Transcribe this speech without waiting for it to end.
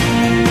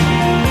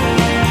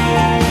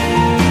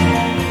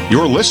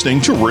You're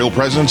listening to Real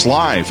Presence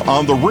Live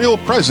on the Real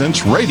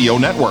Presence Radio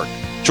Network.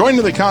 Join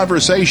in the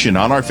conversation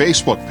on our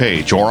Facebook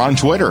page or on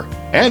Twitter.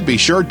 And be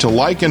sure to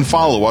like and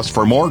follow us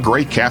for more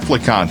great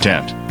Catholic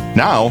content.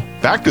 Now,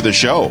 back to the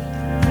show.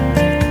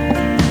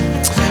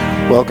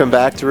 Welcome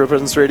back to Real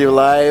Presence Radio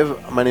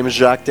Live. My name is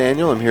Jacques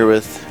Daniel. I'm here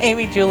with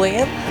Amy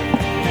Julian.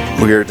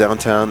 We are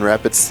downtown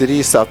Rapid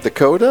City, South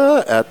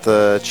Dakota, at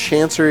the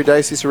Chancery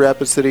Diocese of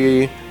Rapid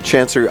City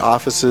Chancery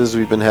offices.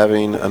 We've been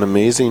having an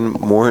amazing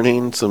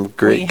morning, some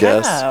great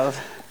guests,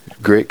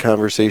 great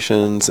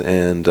conversations,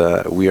 and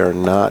we are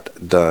not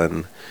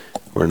done.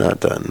 We're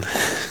not done.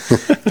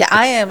 Yeah,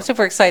 I am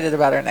super excited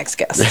about our next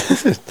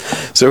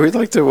guest. So we'd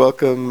like to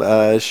welcome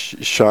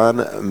Shaun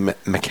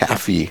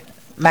McAfee.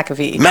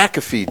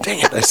 McAfee. Dang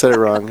it, I said it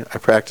wrong. I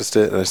practiced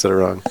it, and I said it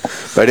wrong.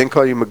 But I didn't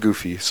call you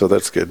McGoofy, so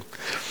that's good.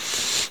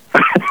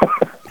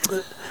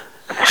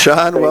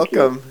 Shaun,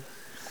 welcome.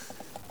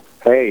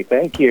 Hey,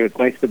 thank you. It's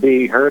nice to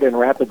be heard in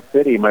Rapid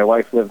City. My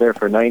wife lived there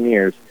for 9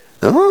 years.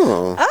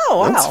 Oh,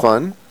 wow. That's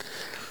fun.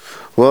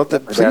 Well, my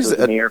dad was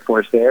in the Air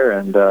Force there,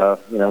 and got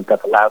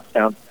the loud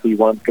sound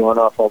C1s going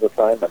off all the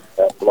time, and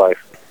that's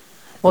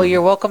life. Well,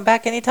 you're welcome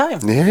back anytime.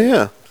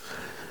 Yeah.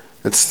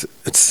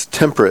 It's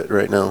temperate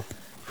right now.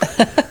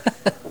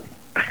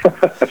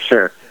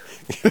 Sure.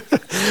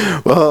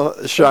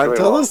 Well, Shaun,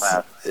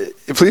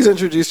 please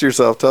introduce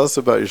yourself. Tell us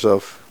about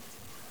yourself.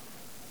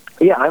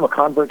 Yeah, I'm a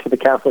convert to the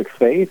Catholic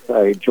faith.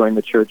 I joined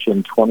the church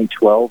in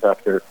 2012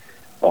 after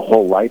a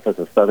whole life as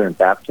a Southern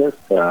Baptist.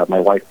 My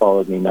wife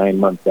followed me 9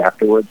 months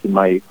afterwards, and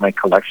my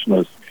conversion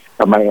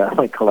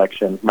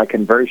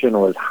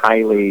was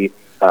highly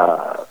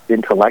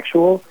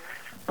intellectual.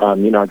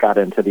 I got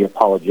into the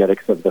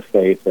apologetics of the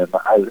faith, and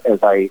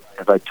as I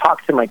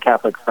talked to my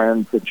Catholic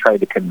friends and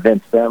tried to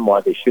convince them why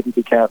they shouldn't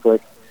be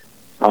Catholic,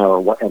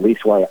 or at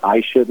least why I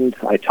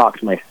shouldn't, I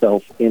talked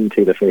myself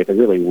into the faith. I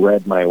really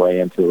read my way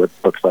into it.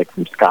 Books like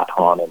from Scott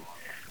Hahn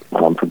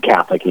and from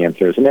Catholic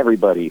Answers, and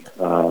everybody,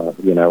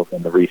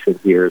 in the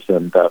recent years,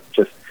 and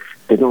just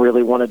didn't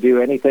really want to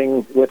do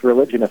anything with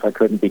religion if I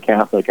couldn't be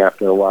Catholic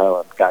after a while.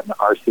 I got into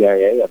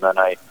RCIA, and then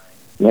I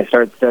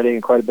started studying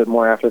quite a bit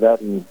more after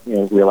that, and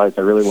realized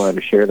I really wanted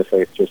to share the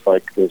faith, just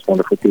like those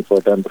wonderful people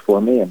have done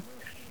before me. And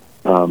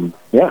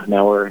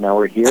now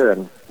we're here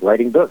and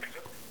writing books.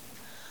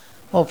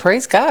 Well,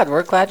 praise God.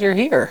 We're glad you're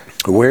here.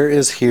 Where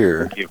is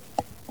here? Thank you.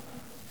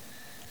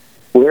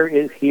 Where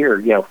is here?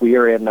 Yeah, we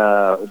are in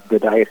the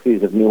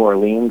Diocese of New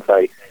Orleans.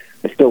 I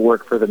still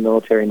work for the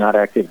military, not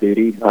active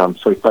duty, so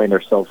we find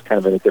ourselves kind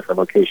of in a different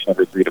location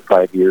every 3 to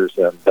 5 years,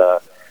 and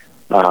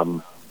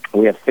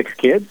we have 6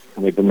 kids,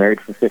 and we've been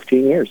married for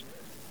 15 years.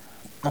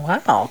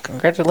 Wow,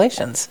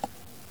 congratulations.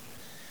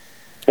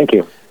 Thank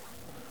you.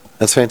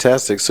 That's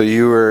fantastic. So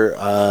you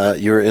were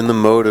in the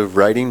mode of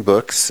writing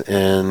books,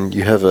 and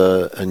you have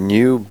a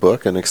new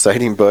book, an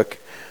exciting book,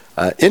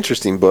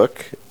 interesting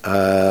book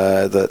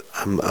that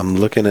I'm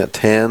looking at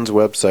Tan's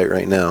website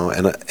right now.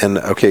 And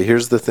okay,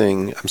 here's the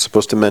thing. I'm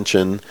supposed to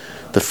mention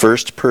the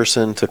first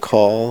person to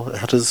call.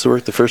 How does this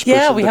work? The first person.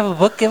 Yeah, we have a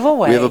book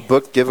giveaway. We have a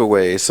book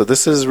giveaway. So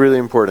this is really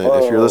important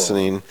if you're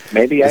listening.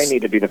 Maybe I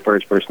need to be the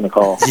first person to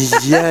call.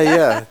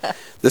 Yeah.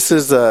 This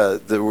is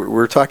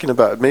we're talking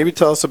about. Maybe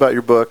tell us about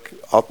your book.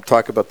 I'll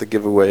talk about the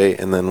giveaway,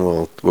 and then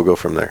we'll go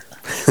from there.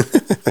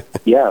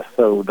 Yeah.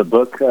 So the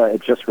book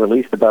it just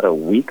released about a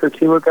week or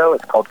two ago.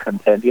 It's called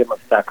Compendium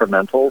of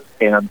Sacramentals,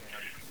 and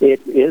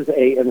it is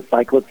a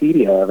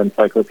encyclopedia of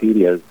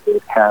encyclopedias.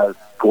 It has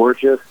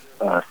gorgeous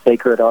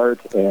sacred art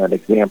and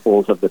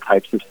examples of the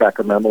types of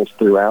sacramentals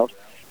throughout.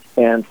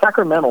 And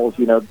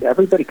sacramentals,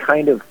 everybody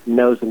kind of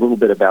knows a little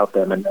bit about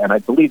them, and I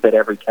believe that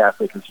every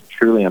Catholic is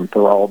truly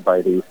enthralled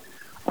by these.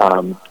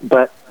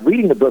 But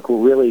reading the book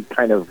will really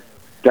kind of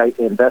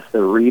invest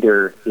the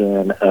reader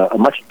in a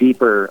much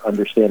deeper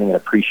understanding and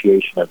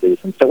appreciation of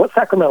these. And so what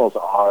sacramentals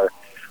are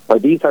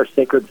these are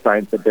sacred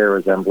signs that bear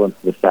resemblance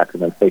to the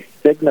sacraments. They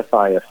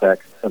signify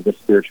effects of the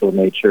spiritual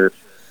nature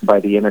by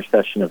the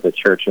intercession of the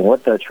Church. And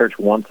what the Church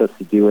wants us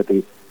to do with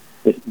these,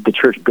 the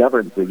Church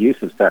governs the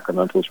use of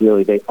sacramentals,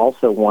 really. They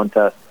also want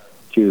us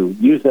to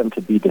use them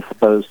to be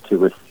disposed to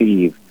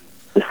receive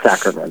the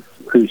sacraments,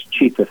 whose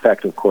chief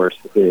effect, of course,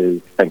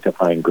 is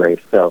sanctifying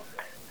grace. So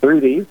through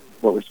these,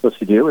 what we're supposed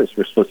to do is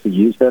we're supposed to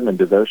use them in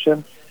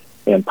devotion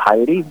and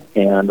piety,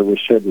 and we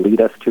should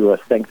lead us to a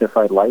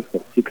sanctified life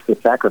that seeks the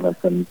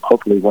sacraments and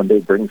hopefully one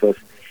day brings us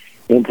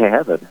into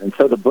heaven. And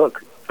so the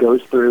book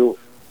goes through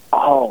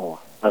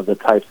all of the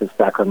types of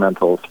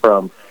sacramentals,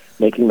 from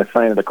making the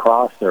sign of the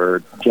cross or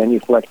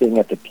genuflecting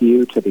at the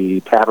pew to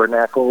the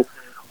tabernacle,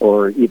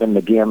 or even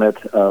the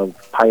gamut of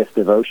pious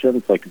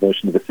devotions like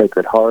devotion to the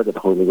Sacred Heart or the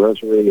Holy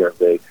Rosary, or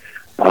the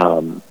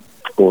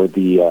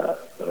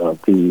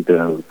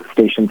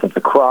Stations of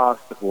the Cross,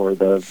 or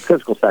the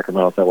physical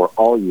sacramentals that we're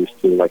all used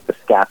to, like the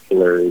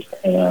scapulars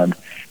and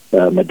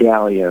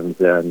medallions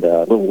and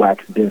little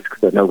wax discs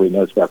that nobody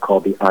knows about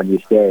called the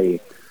Agnus Dei,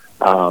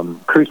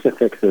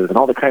 crucifixes, and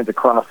all the kinds of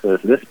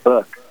crosses. This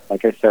book,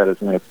 like I said,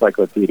 is an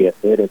encyclopedia.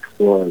 It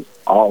explores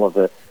all of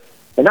it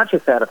And not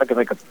just that, if I can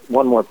make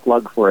one more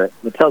plug for it,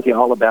 it tells you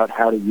all about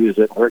how to use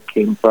it, where it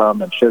came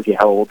from, and shows you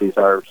how old these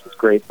are, which is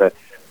great. But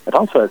it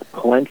also has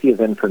plenty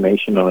of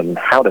information on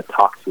how to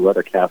talk to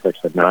other Catholics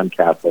and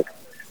non-Catholics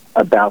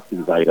about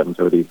these items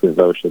or these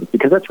devotions,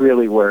 because that's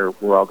really where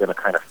we're all going to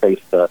kind of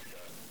face the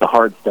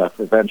hard stuff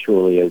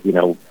eventually. Is,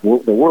 the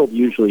world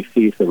usually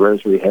sees the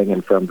rosary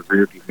hanging from the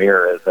rearview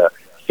mirror as a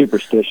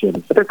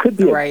superstition, but there could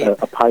be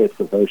a pious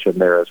devotion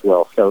there as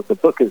well. So the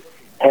book is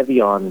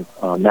heavy on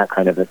that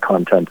kind of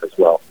content as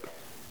well.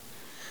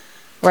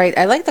 Right.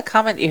 I like the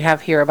comment you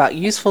have here about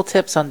useful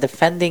tips on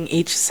defending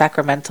each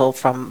sacramental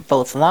from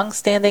both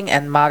long-standing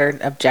and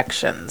modern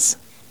objections.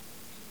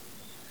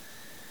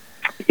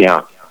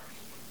 Yeah.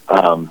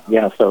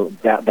 So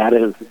that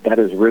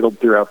is riddled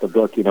throughout the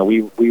book.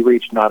 We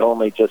reach not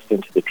only just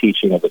into the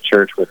teaching of the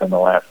Church within the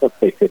last, let's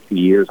say, 50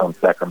 years on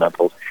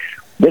sacramentals.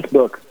 This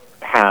book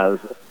has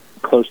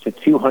close to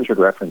 200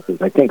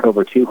 references. I think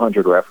over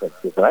 200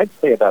 references. And I'd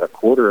say about a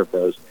quarter of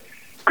those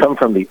come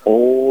from the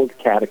old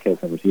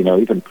catechisms,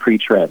 even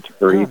pre-Trent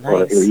or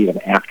even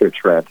after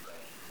Trent,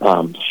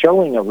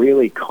 showing a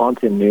really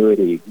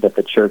continuity that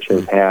the Church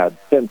has had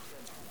since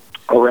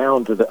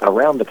around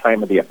the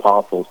time of the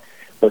Apostles,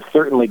 but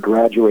certainly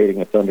graduating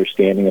its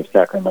understanding of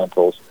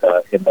sacramentals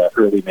in the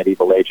early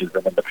medieval ages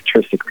and in the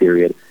patristic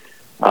period,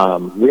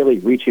 really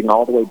reaching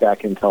all the way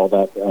back into all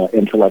that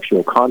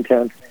intellectual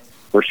content.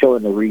 We're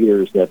showing the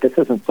readers that this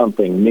isn't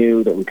something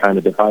new that we're kind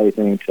of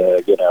devising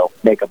to,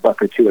 make a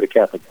buck or two at a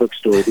Catholic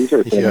bookstore. These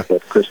are things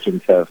that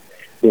Christians have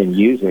been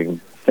using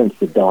since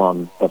the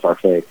dawn of our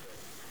faith.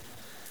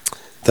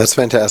 That's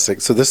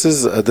fantastic. So this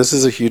is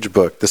a huge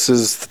book. This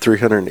is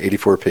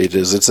 384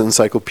 pages. It's an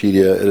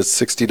encyclopedia. It is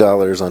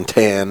 $60 on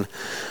tan.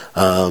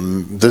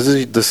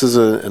 This is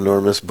an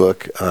enormous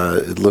book.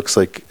 It looks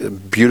like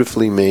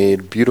beautifully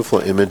made, beautiful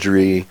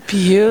imagery,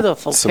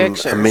 beautiful some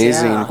pictures,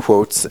 amazing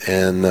quotes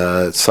and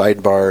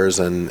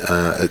sidebars, and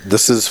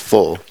this is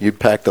full. You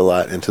packed a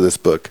lot into this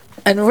book,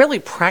 and really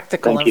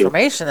practical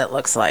information. It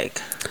looks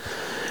like.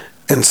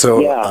 And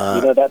so,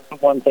 that's the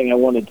one thing I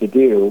wanted to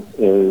do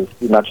is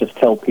not just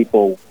tell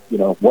people,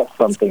 what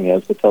something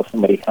is, but tell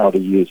somebody how to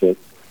use it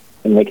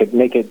and make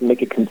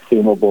it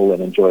consumable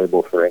and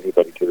enjoyable for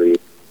anybody to read.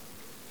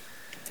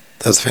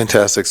 That's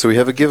fantastic. So we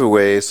have a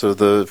giveaway. So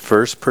the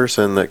first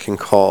person that can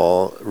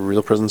call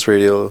Real Presence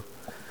Radio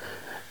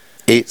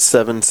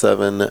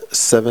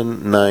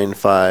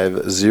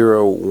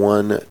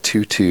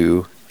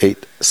 877-795-0122,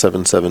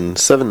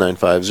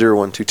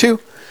 877-795-0122.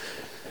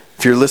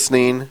 If you're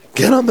listening,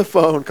 get on the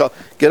phone.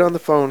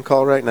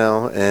 Call right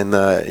now,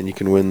 and you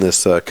can win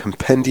this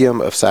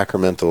Compendium of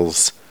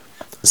Sacramentals,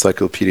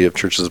 Encyclopedia of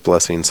Church's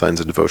Blessings,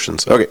 Signs, and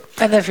Devotions. Okay.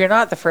 And if you're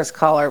not the first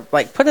caller,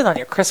 put it on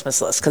your Christmas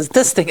list, because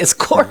this thing is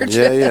gorgeous.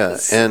 Yeah.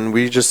 And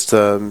we just,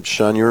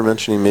 Shaun, you were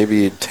mentioning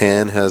maybe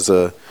TAN has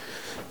a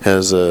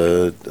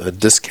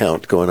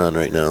discount going on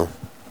right now.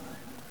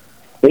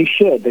 They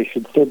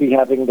should still be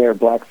having their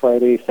Black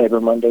Friday,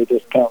 Cyber Monday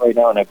discount right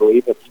now, and I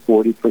believe it's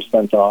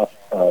 40% off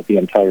the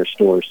entire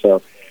store.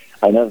 So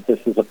I know that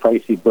this is a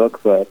pricey book,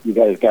 but you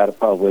guys got to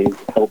probably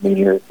help me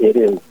here. It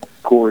is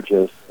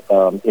gorgeous.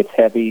 It's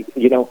heavy.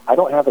 I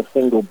don't have a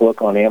single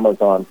book on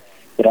Amazon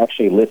that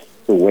actually lists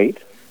the weight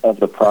of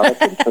the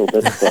product until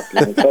this book.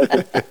 And it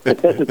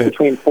says it's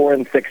between 4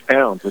 and 6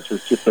 pounds, which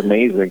is just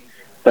amazing.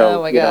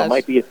 So, it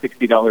might be a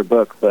 $60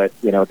 book, but,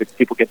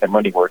 people get their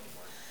money worth.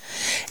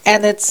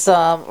 And it's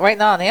right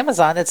now on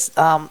Amazon. It's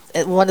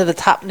one of the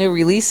top new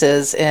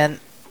releases in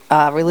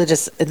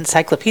religious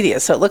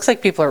encyclopedias. So it looks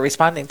like people are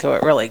responding to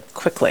it really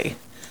quickly.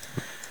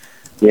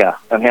 Yeah,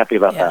 I'm happy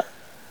about that.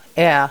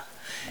 Yeah,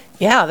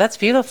 that's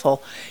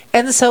beautiful.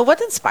 And so,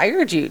 what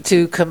inspired you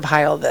to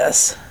compile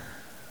this?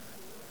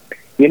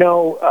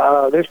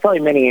 There's probably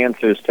many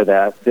answers to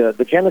that.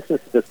 The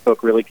genesis of this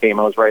book really came.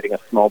 I was writing a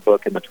small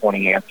book in the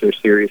 20 Answers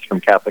series from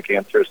Catholic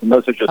Answers, and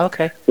those are just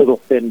little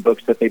thin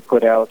books that they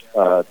put out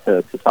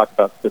to talk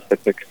about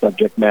specific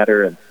subject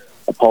matter and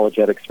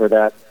apologetics for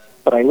that.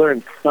 But I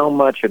learned so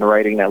much in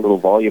writing that little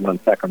volume on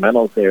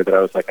sacramentals there that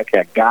I was like, okay,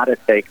 I got to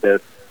take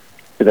this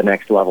to the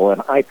next level.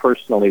 And I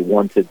personally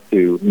wanted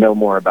to know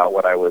more about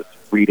what I was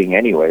reading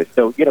anyway.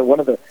 So, one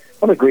of the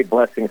great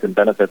blessings and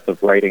benefits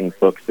of writing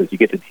books is you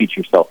get to teach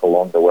yourself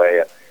along the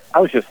way. I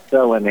was just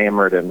so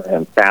enamored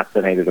and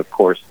fascinated, of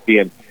course,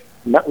 being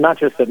not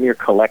just a mere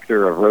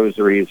collector of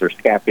rosaries or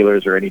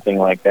scapulars or anything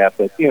like that,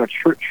 but,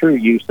 true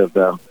use of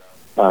them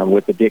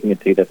with the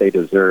dignity that they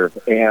deserve.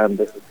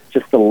 And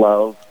just the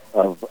love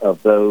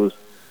of those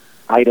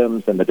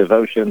items and the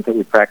devotions that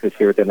we practice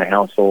here within the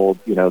household,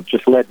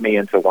 just led me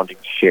into wanting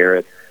to share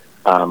it.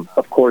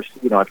 Of course,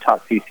 I've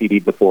taught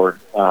CCD before,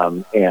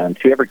 and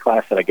to every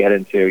class that I get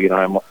into,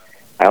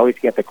 I always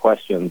get the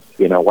questions,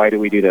 why do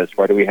we do this?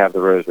 Why do we have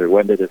the rosary?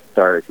 When did it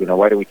start?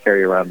 Why do we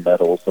carry around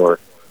medals? Or,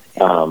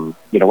 why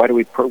do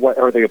we, what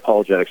are the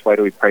apologetics? Why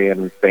do we pray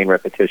in vain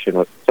repetition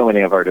with so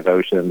many of our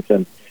devotions?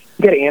 And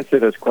you got to answer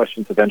those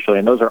questions eventually,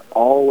 and those are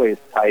always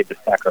tied to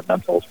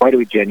sacramentals. Why do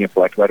we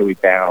genuflect? Why do we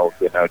bow,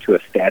 to a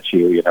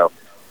statue,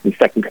 the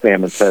second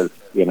commandment says,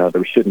 that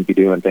we shouldn't be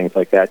doing things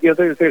like that.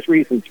 There's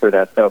reasons for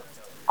that. So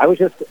I was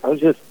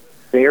just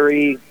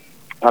very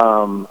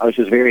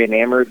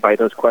enamored by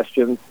those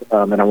questions,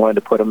 and I wanted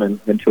to put them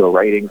into a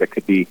writing that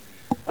could be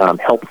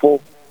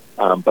helpful,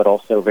 but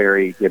also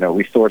very,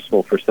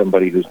 resourceful for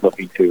somebody who's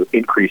looking to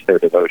increase their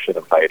devotion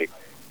and piety.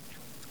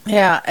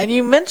 Yeah, and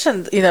you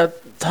mentioned,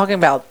 talking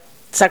about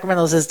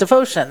sacramentals as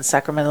devotion,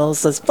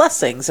 sacramentals as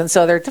blessings, and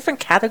so there are different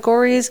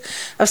categories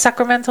of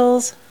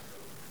sacramentals.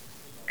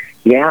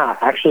 Yeah,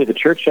 actually, the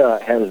church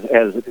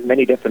has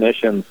many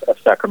definitions of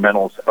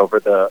sacramentals over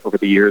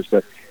the years,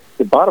 but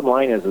the bottom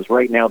line is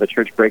right now the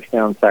church breaks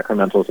down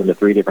sacramentals into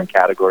 3 different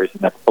categories,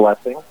 and that's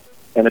blessings.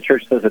 And the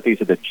church says that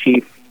these are the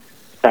chief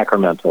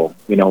sacramental.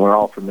 We're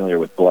all familiar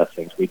with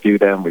blessings. We do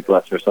them. We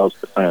bless ourselves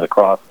with the sign of the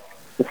cross.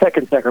 The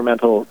second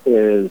sacramental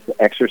is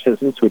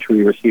exorcisms, which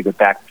we receive at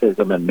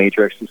baptism, and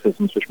major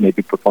exorcisms, which may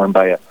be performed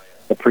by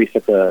a priest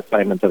at the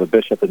assignment of a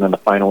bishop. And then the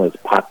final is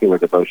popular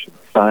devotion,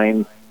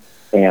 signs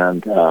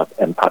and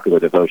popular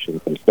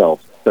devotions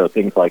themselves. So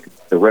things like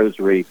the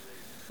rosary,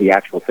 the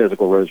actual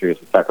physical rosary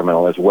is a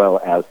sacramental, as well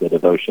as the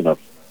devotion of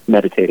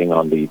meditating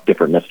on the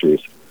different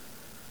mysteries.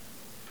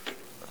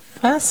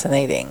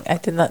 Fascinating. I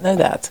did not know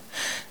that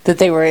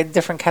they were in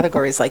different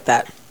categories like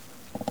that.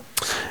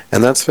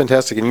 And that's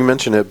fantastic. And you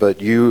mentioned it,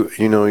 but you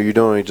don't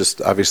only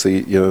just,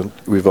 obviously,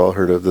 we've all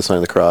heard of the sign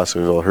of the cross,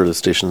 and we've all heard of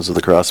Stations of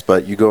the Cross,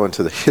 but you go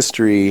into the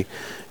history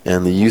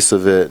and the use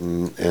of it,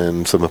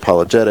 and some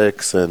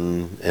apologetics,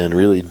 and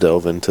really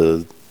delve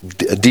into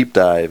a deep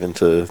dive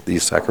into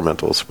these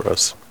sacramentals for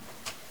us.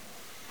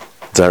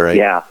 Is that right?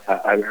 Yeah.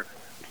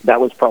 That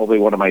was probably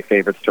one of my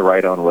favorites to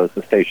write on, was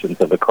the Stations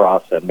of the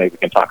Cross, and maybe we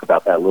can talk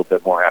about that a little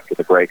bit more after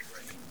the break.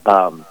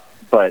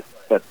 But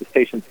the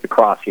Stations of the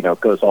Cross,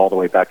 goes all the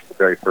way back to the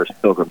very first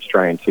pilgrims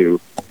trying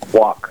to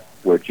walk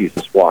where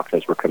Jesus walked,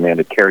 as we're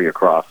commanded, carry your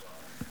cross.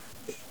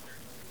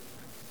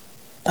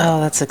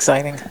 Oh, that's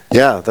exciting.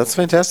 Yeah, that's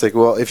fantastic.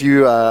 Well, if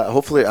you,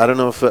 hopefully, I don't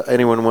know if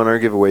anyone won our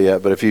giveaway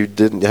yet, but if you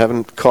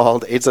haven't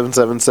called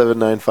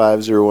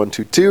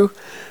 877-795-0122,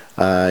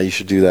 you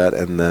should do that,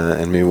 and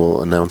maybe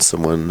we'll announce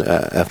someone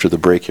after the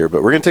break here.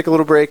 But we're going to take a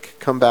little break,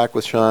 come back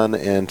with Shaun,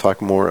 and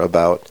talk more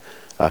about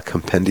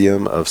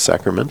Compendium of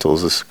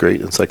Sacramentals, this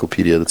great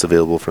encyclopedia that's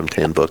available from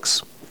Tan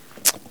Books.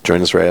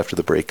 Join us right after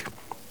the break.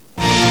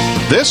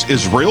 This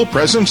is Real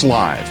Presence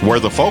Live, where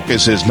the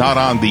focus is not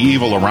on the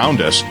evil around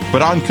us,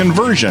 but on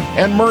conversion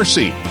and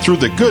mercy through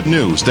the good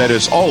news that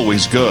is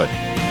always good.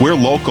 We're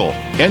local,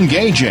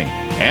 engaging,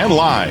 and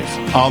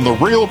live on the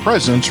Real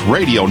Presence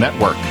Radio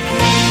Network.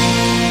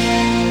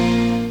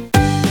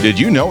 Did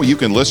you know you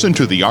can listen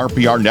to the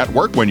RPR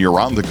network when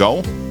you're on the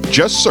go?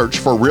 Just search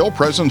for Real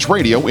Presence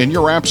Radio in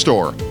your app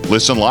store.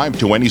 Listen live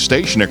to any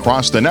station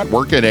across the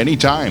network at any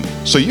time,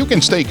 so you can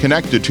stay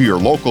connected to your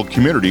local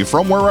community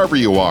from wherever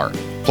you are.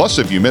 Plus,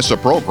 if you miss a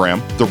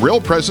program, the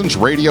Real Presence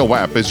Radio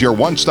app is your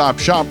one-stop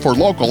shop for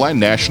local and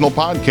national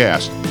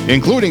podcasts,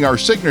 including our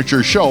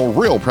signature show,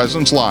 Real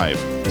Presence Live.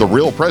 The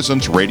Real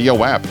Presence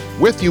Radio app,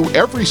 with you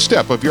every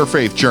step of your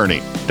faith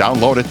journey.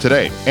 Download it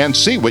today and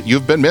see what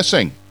you've been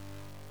missing.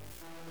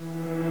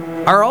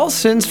 Are all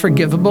sins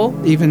forgivable,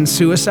 even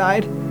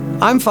suicide?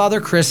 I'm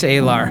Father Chris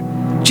Alar.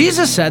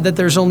 Jesus said that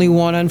there's only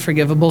one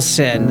unforgivable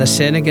sin, the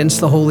sin against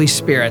the Holy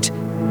Spirit.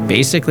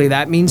 Basically,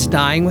 that means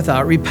dying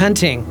without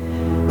repenting.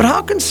 But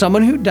how can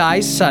someone who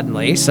dies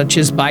suddenly, such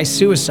as by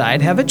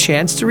suicide, have a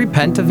chance to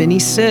repent of any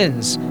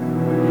sins?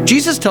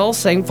 Jesus tells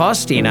St.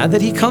 Faustina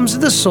that he comes to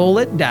the soul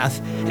at death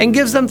and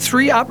gives them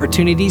 3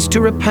 opportunities to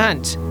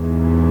repent.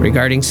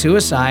 Regarding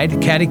suicide,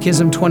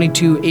 Catechism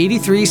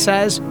 2283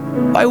 says,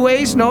 by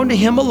ways known to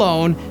him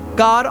alone,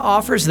 God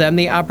offers them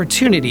the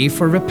opportunity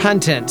for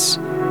repentance.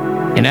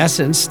 In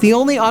essence, the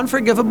only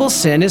unforgivable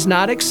sin is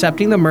not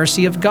accepting the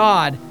mercy of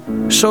God.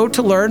 So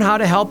to learn how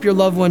to help your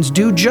loved ones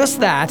do just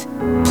that,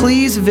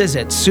 please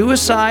visit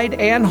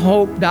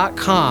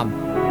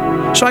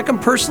suicideandhope.com so I can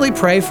personally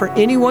pray for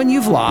anyone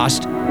you've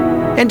lost,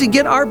 and to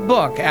get our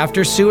book,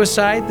 After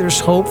Suicide, There's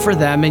Hope for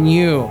Them and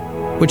You,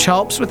 which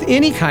helps with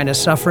any kind of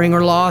suffering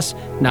or loss,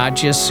 not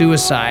just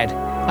suicide.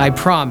 I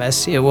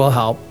promise it will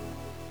help.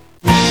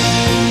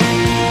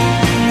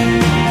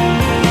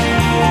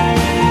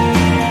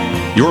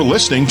 You're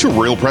listening to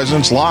Real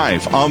Presence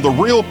Live on the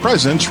Real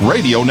Presence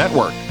Radio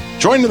Network.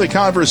 Join in the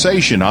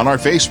conversation on our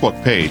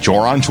Facebook page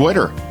or on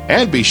Twitter.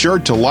 And be sure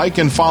to like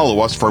and follow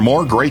us for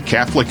more great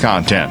Catholic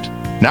content.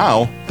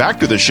 Now, back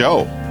to the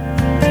show.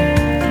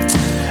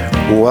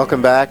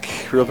 Welcome back,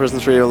 Real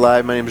Presence Radio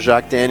Live. My name is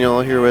Jacques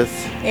Daniel, here with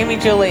Amy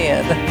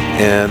Julian.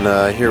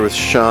 And here with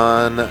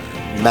Shaun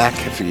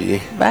McAfee.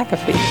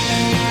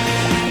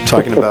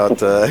 Talking about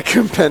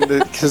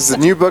his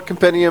new book,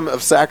 Compendium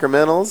of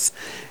Sacramentals,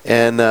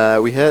 and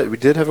we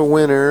did have a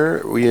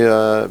winner.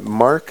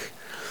 Mark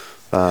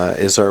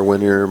is our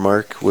winner.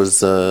 Mark was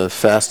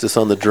fastest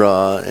on the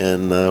draw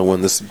and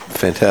won this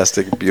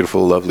fantastic,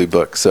 beautiful, lovely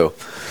book. So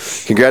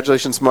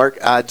congratulations, Mark.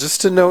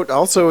 Just to note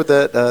also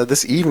that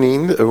this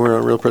evening, we're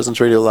on Real Presence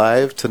Radio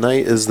Live.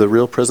 Tonight is the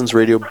Real Presence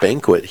Radio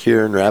Banquet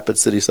here in Rapid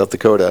City, South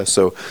Dakota.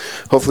 So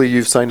hopefully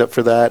you've signed up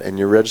for that and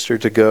you're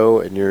registered to go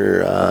and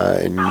you're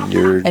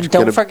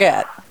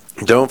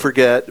don't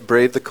forget,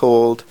 brave the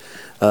cold.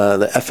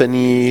 The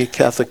FNE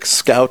Catholic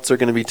Scouts are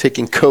going to be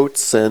taking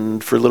coats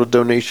and for a little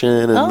donation,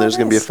 and there's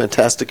going to be a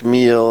fantastic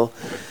meal.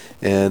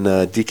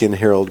 And Deacon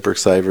Harold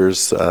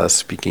Burksivers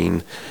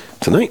speaking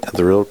tonight at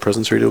the Real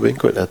Presence Radio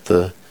Banquet at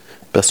the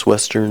Best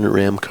Western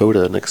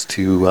Ramkota next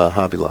to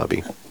Hobby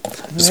Lobby.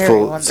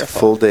 It's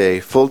full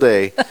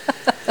day.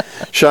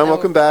 Shaun,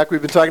 welcome back.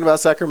 We've been talking about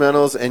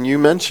Sacramentals, and you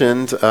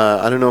mentioned,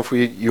 I don't know if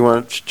you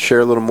want to share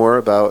a little more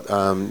about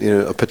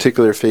a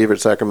particular favorite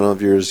Sacramental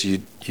of yours.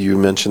 You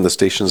mentioned the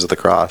Stations of the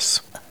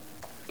Cross.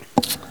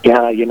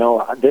 Yeah,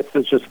 this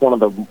is just one of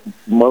the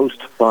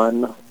most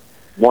fun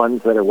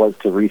ones that it was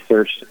to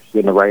research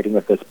in the writing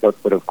of this book.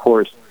 But of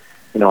course,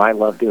 I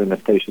love doing the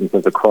Stations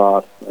of the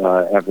Cross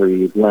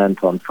every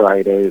Lent on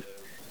Fridays.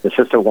 It's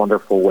just a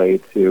wonderful way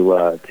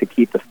to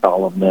keep the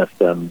solemnness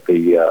and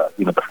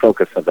the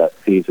focus of that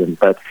season.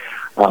 But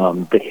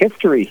the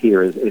history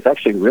here is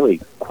actually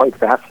really quite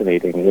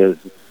fascinating. Is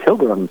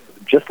pilgrims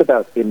just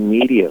about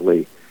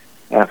immediately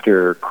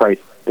after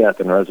Christ's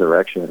death and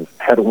resurrection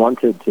had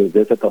wanted to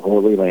visit the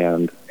Holy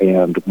Land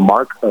and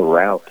mark a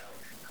route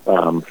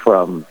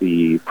from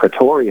the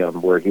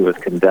Praetorium, where he was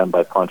condemned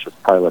by Pontius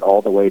Pilate,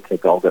 all the way to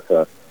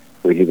Golgotha,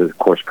 where he was, of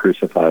course,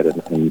 crucified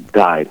and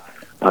died.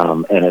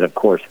 And it, of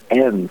course,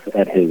 ends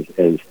at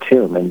his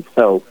tomb. And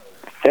so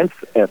since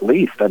at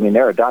least,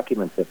 there are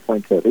documents that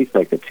point to at least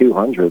like the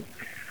 200s,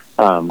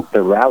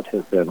 the route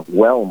has been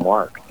well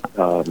marked.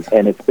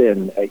 And it's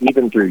been,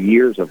 even through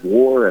years of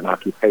war and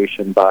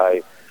occupation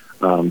by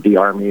the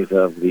armies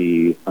of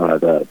the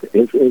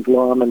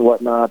Islam and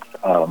whatnot,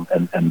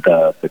 and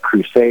the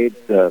Crusades,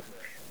 the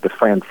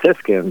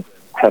Franciscans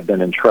have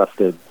been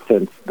entrusted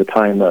since the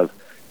time of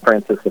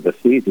Francis of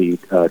Assisi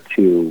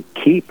to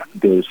keep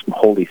those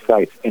holy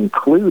sites,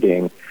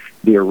 including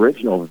the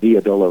original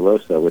Via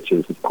Dolorosa, which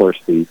is, of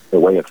course, the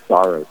Way of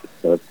Sorrows.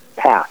 It's the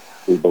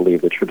path, we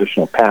believe, the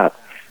traditional path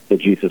that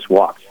Jesus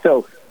walked.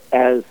 So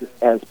as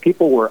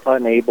people were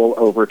unable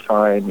over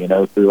time,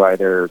 through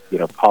either,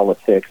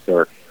 politics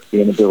or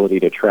the inability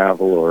to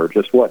travel or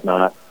just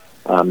whatnot,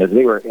 as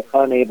they were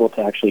unable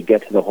to actually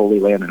get to the Holy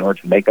Land in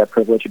order to make that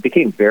privilege, it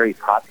became very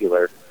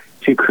popular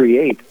to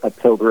create a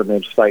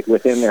pilgrimage site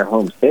within their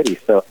home city.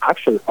 So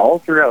actually all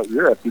throughout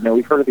Europe,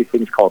 we've heard of these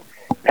things called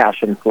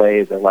passion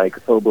plays at like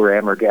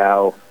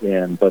Oberammergau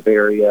in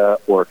Bavaria,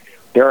 or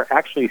there are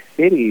actually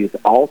cities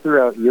all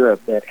throughout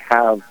Europe that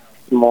have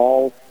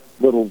small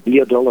little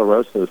Via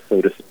Dolorosa,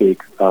 so to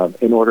speak,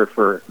 in order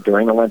for,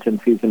 during the Lenten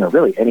season or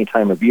really any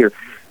time of year,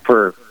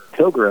 for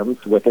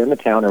pilgrims within the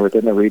town or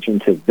within the region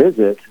to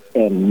visit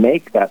and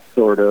make that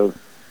sort of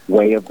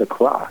way of the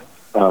cross.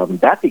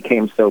 That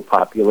became so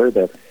popular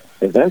that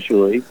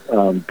eventually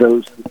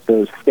those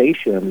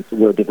stations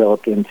were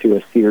developed into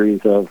a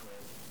series of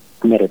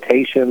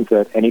meditations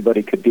that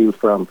anybody could do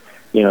from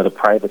the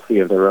privacy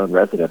of their own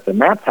residence. And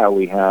that's how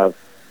we have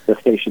the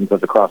Stations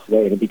of the Cross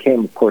today. And it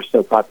became, of course,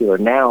 so popular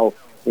now,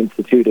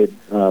 instituted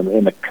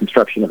in the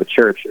construction of a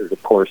church. Is,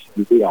 of course,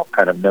 we all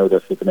kind of know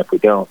this, even if we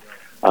don't.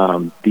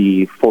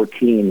 The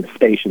 14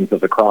 Stations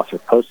of the Cross are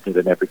posted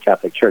in every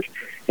Catholic church.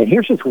 And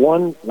here's just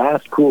one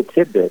last cool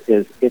tidbit,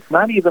 is it's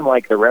not even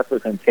like the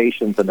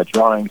representations and the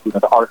drawings,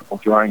 the artful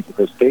drawings of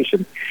those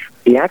stations.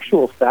 The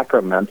actual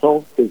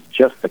sacramental is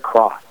just the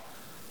cross.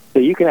 So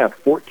you can have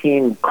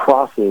 14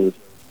 crosses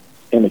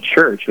in a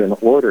church in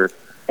order,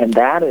 and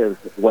that is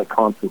what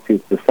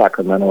constitutes the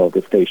sacramental of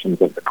the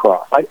Stations of the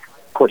Cross. I,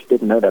 of course,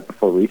 didn't know that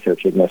before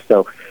researching this.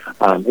 So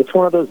it's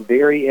one of those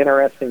very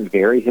interesting,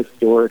 very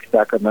historic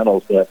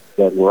sacramentals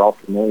that we're all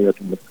familiar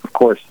with. And of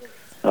course,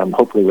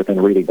 hopefully within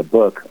reading the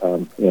book,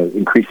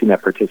 increasing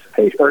that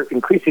participation, or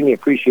increasing the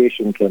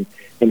appreciation, can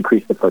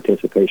increase the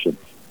participation.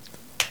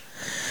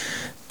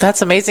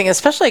 That's amazing,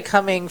 especially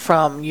coming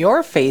from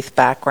your faith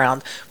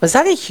background. Was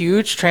that a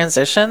huge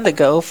transition to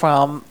go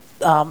from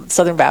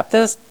Southern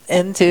Baptist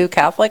into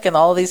Catholic and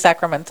all of these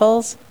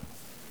sacramentals?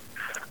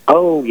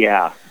 Oh,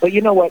 yeah. But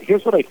you know what?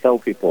 Here's what I tell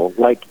people.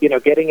 Like,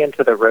 getting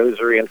into the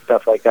rosary and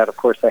stuff like that, of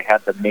course, I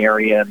had the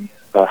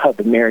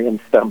Marian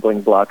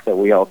stumbling block that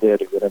we all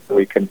did whenever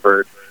we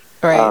convert.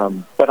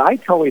 Right. But I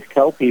always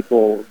tell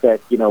people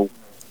that,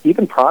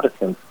 even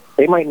Protestants,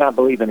 they might not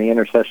believe in the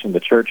intercession of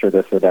the church or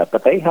this or that,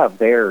 but they have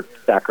their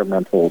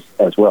sacramentals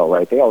as well,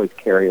 right? They always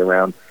carry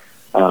around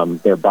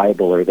their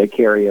Bible, or they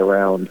carry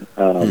around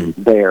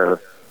their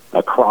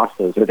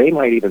crosses, or they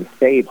might even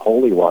save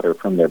holy water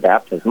from their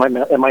baptism.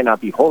 It might not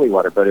be holy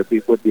water, but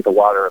it would be the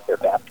water of their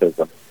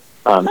baptism.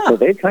 So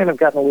they've kind of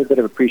gotten a little bit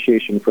of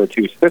appreciation for it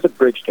too. So there's a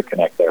bridge to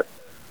connect there.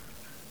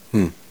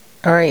 All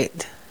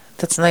right.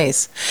 That's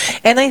nice.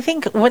 And I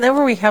think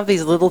whenever we have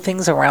these little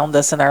things around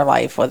us in our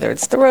life, whether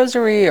it's the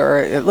rosary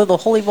or a little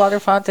holy water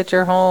font at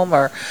your home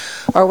or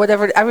or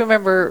whatever. I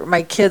remember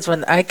my kids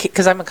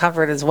because I'm a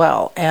convert as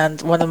well,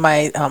 and one of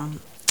my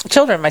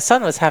children, my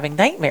son, was having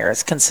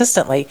nightmares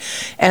consistently,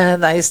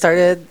 and I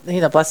started,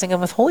 blessing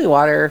him with holy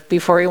water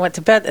before he went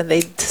to bed, and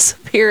they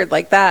disappeared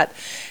like that.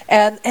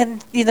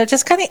 And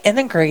just kind of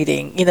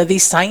integrating,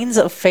 these signs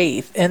of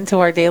faith into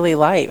our daily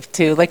life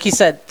to, like you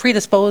said,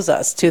 predispose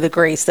us to the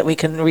grace that we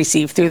can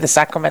receive through the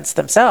sacraments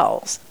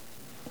themselves.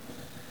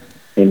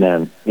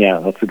 Amen. Yeah,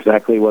 that's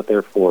exactly what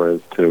they're for,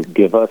 is to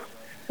give us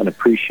an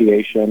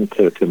appreciation,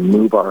 to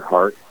move our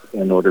hearts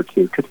in order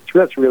to, because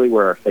that's really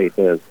where our faith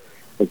is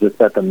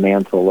it's at the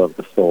mantle of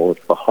the soul,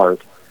 it's the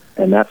heart,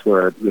 and that's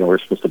where, we're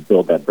supposed to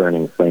build that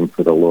burning flame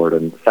for the Lord,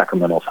 and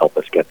sacramentals help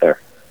us get there.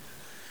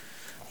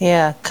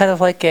 Yeah, kind of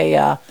like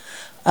a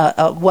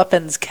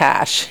weapons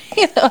cache,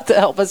 to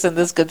help us in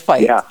this good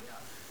fight.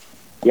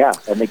 Yeah,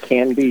 and they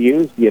can be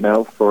used,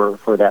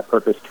 for that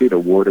purpose too, to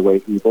ward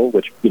away evil,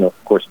 which,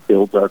 of course,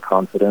 builds our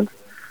confidence,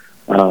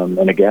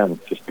 and again,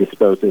 just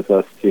disposes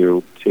us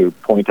to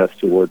point us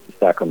towards the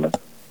sacrament.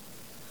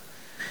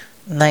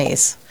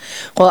 Nice.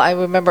 Well, I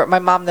remember my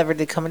mom never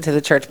did come into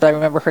the church, but I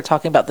remember her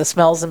talking about the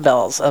smells and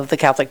bells of the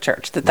Catholic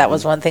Church, that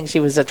was one thing she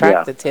was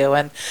attracted to,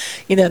 and,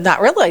 not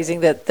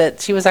realizing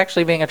that she was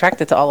actually being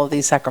attracted to all of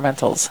these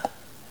sacramentals.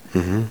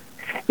 Mm-hmm.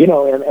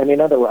 And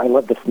another, I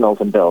love the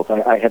smells and bells.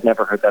 I had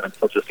never heard that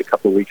until just a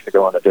couple of weeks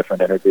ago on a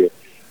different interview.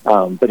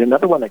 But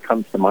another one that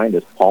comes to mind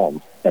is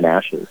palms and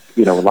ashes.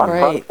 A lot of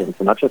Protestants,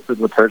 and not just the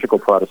liturgical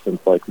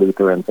Protestants like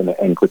Lutherans and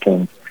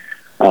Anglicans,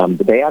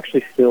 but they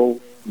actually still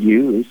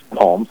use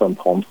palms on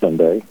Palm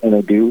Sunday,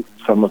 and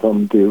some of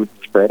them do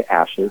spread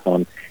ashes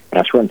on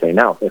Ash Wednesday.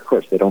 Now, of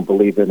course, they don't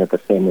believe in it the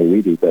same way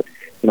we do, but,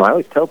 I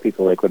always tell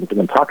people, like, when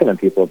I'm talking to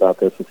people about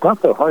this, it's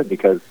not so hard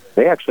because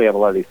they actually have a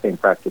lot of these same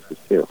practices,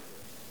 too.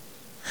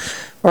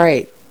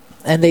 Right.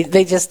 And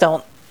they just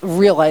don't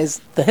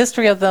realize the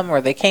history of them, where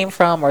they came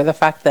from, or the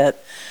fact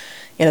that,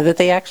 that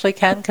they actually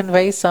can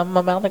convey some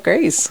amount of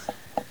grace.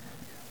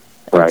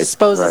 Or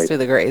dispose us through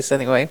the grace,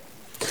 anyway.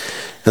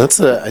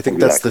 I think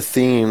that's the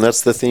theme.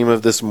 That's the theme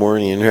of this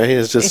morning, right?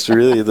 It's just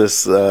really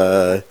this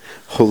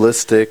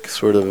holistic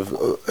sort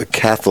of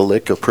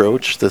Catholic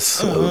approach,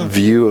 this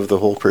view of the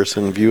whole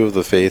person, view of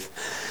the faith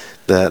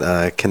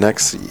that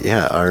connects,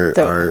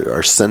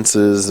 our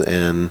senses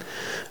and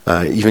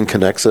even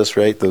connects us,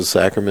 right? Those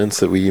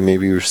sacraments that we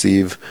maybe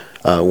receive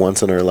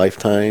once in our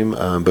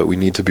lifetime, but we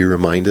need to be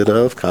reminded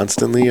of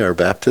constantly. Our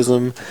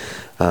baptism,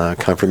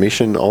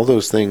 confirmation, all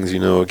those things.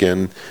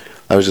 Again,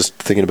 I was just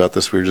thinking about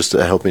this. We were just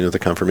helping at the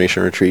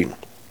confirmation retreat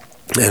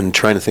and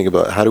trying to think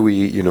about how do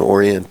we,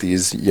 orient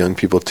these young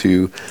people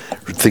to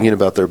thinking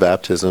about their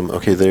baptism.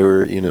 Okay, they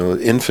were,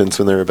 infants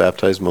when they were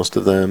baptized, most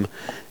of them,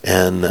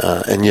 and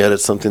yet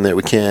it's something that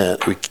we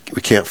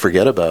can't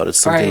forget about.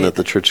 It's something that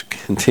the Church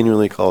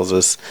continually calls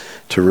us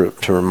to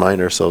remind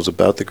ourselves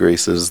about the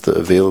graces, the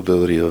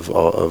availability of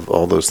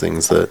all those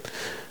things that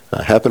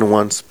happen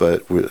once,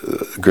 but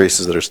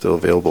graces that are still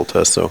available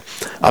to us. So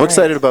I'm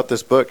excited about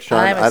this book, Shaun.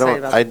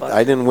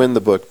 I didn't win the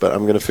book, but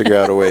I'm going to figure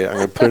out a way. I'm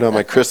going to put it on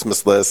my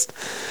Christmas list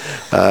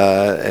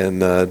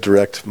and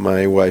direct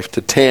my wife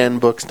to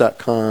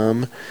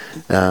tanbooks.com.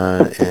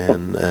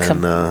 And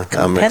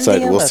I'm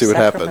excited. We'll see what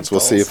happens. We'll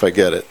see if I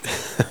get it.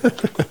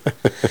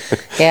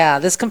 Yeah,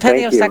 this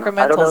Compendium of Sacramentals.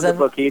 I don't know the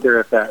book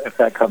either, if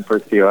that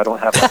comforts you. I don't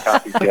have my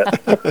copies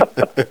yet.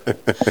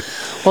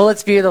 Well,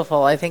 it's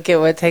beautiful. I think it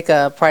would take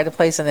a pride of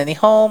place in any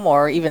home,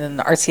 or even in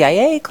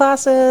RCIA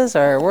classes,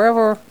 or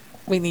wherever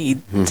we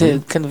need to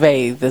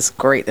convey this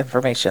great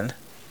information.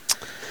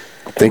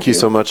 Thank you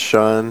so much,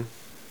 Shaun.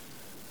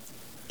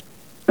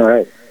 All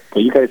right.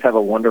 Well, you guys have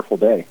a wonderful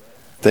day.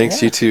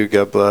 Thanks, you too.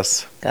 God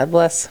bless. God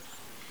bless.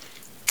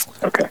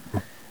 Okay.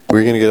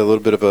 We're going to get a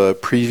little bit of a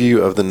preview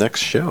of the next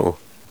show.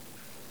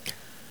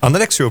 On the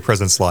next Real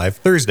Presence Live,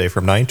 Thursday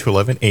from 9 to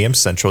 11 a.m.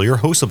 Central, your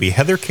hosts will be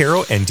Heather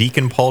Carroll and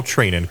Deacon Paul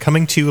Trainin,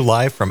 coming to you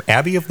live from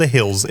Abbey of the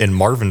Hills in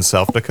Marvin,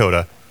 South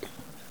Dakota.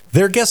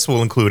 Their guests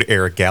will include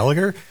Eric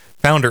Gallagher,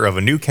 founder of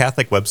a new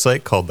Catholic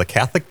website called The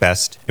Catholic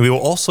Best, and we will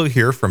also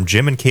hear from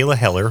Jim and Kayla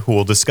Heller, who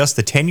will discuss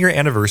the 10-year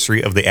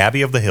anniversary of the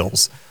Abbey of the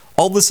Hills.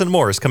 All this and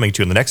more is coming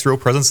to you in the next Real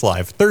Presence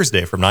Live,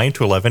 Thursday from 9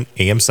 to 11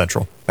 a.m.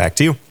 Central. Back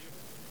to you.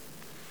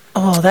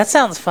 Oh, that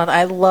sounds fun.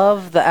 I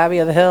love the Abbey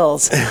of the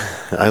Hills.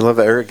 I love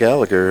Eric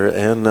Gallagher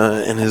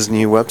and his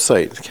new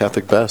website,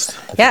 Catholic Best.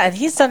 Yeah, and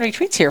he's done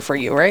retreats here for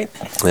you, right?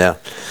 Yeah.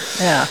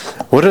 Yeah.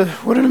 What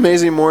an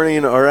amazing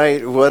morning. All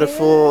right. What a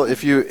full,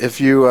 if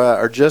you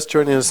are just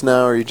joining us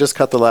now, or you just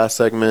caught the last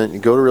segment, you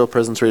go to Real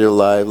Presence Radio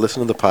Live,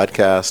 listen to the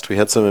podcast. We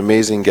had some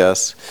amazing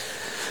guests.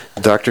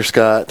 Dr.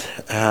 Scott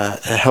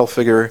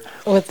Helfinger.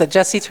 With the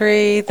Jesse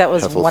tree, that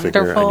was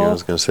wonderful. I knew I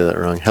was going to say that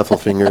wrong.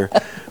 Heffelfinger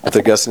with the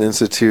Augustine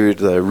Institute,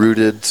 the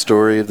rooted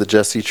story of the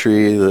Jesse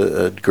tree,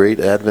 the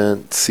great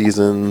Advent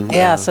season.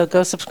 Yeah, so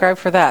go subscribe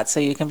for that so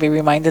you can be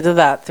reminded of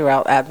that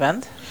throughout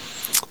Advent.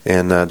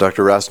 And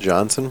Dr. Ross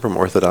Johnson from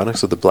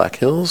Orthodontics of the Black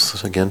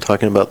Hills, again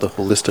talking about the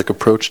holistic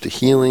approach to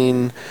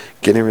healing,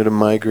 getting rid of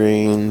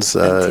migraines.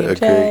 A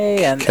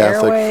great and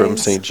Catholic Airways. from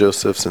St.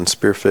 Joseph's and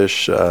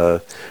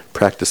Spearfish,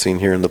 practicing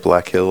here in the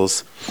Black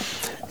Hills.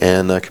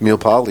 And Camille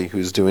Polly,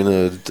 who's doing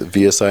a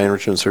VSI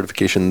enrichment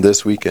certification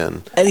this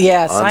weekend.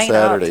 Yeah, on sign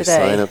Saturday. up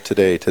today. Sign up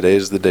today.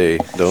 Today's the day.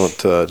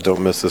 Don't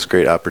miss this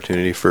great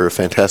opportunity for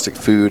fantastic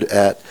food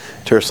at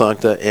Terra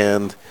Sancta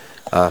and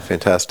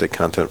fantastic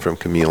content from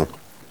Camille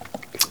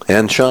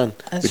and Shaun.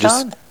 And we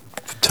Shaun.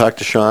 just talked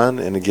to Shaun,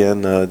 and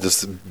again,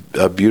 just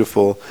a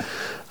beautiful.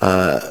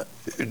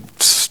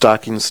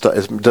 Stocking.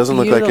 It doesn't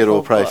look like it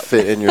will Beautiful probably book.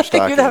 fit in your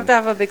stocking. You'd have to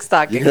have a big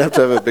stocking. You'd have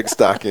to have a big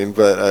stocking,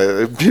 but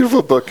a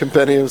beautiful book,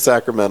 Compendium of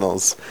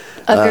Sacramentals.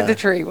 Under the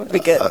tree would be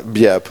good.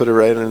 Yeah, put it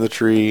right under the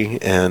tree,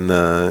 and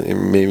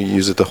maybe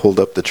use it to hold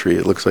up the tree.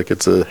 It looks like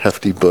it's a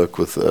hefty book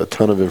with a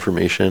ton of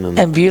information.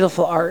 And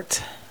beautiful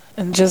art.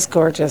 And just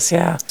gorgeous,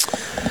 yeah.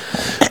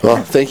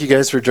 Well, thank you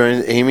guys for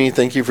joining. Amy,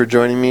 thank you for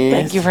joining me.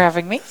 Thank you for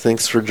having me.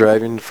 Thanks for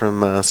driving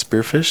from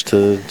Spearfish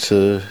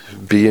to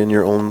be in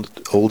your own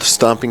old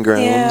stomping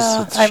grounds.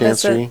 Yeah, It's I miss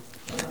Chancery.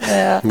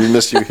 Yeah. We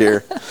miss you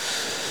here.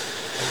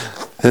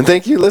 And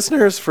thank you,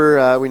 listeners,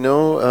 for we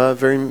know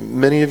very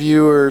many of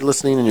you are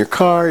listening in your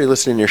car, you're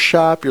listening in your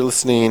shop, you're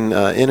listening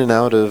in and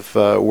out of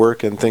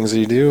work and things that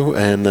you do,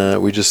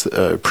 and we just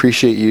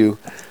appreciate you.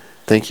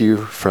 Thank you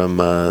from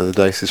the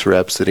Diocese of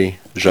Rhapsody,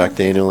 Jacques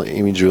Daniel,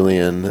 Amy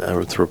Julian,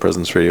 with Real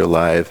Presence Radio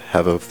Live.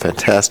 Have a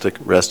fantastic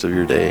rest of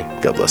your day.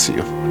 God bless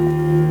you.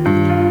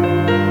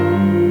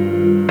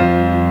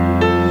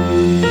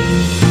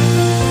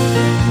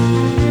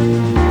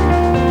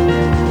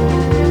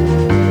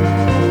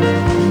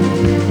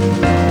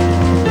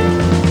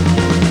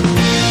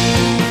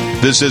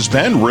 This has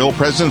been Real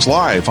Presence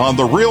Live on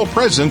the Real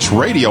Presence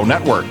Radio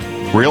Network.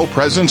 Real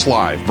Presence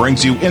Live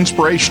brings you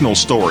inspirational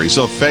stories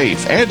of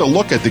faith and a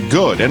look at the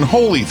good and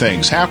holy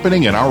things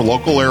happening in our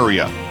local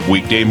area.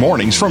 Weekday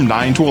mornings from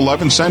 9 to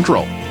 11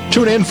 Central.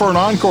 Tune in for an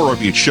encore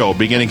of each show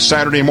beginning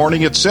Saturday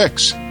morning at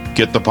 6.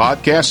 Get the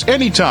podcast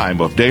any time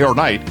of day or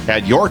night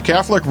at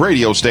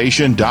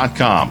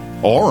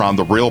yourcatholicradiostation.com or on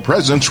the Real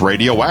Presence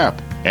Radio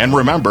app. And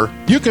remember,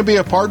 you can be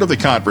a part of the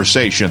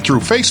conversation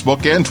through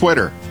Facebook and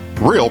Twitter.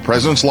 Real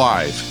Presence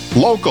Live.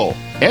 Local,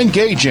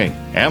 engaging,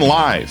 and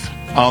live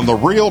on the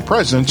Real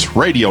Presence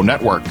Radio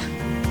Network.